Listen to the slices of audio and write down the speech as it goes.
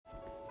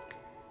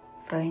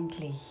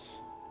Freundlich,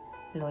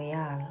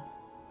 loyal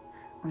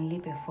und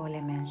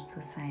liebevoller Mensch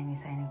zu sein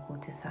ist eine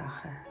gute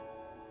Sache.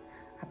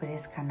 Aber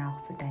es kann auch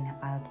zu deinem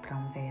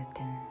Albtraum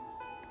werden,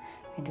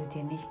 wenn du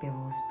dir nicht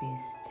bewusst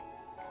bist,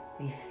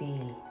 wie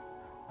viel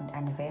und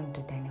an wem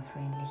du deine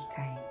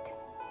Freundlichkeit,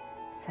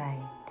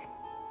 Zeit,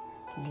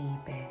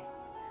 Liebe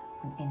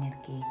und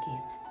Energie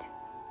gibst.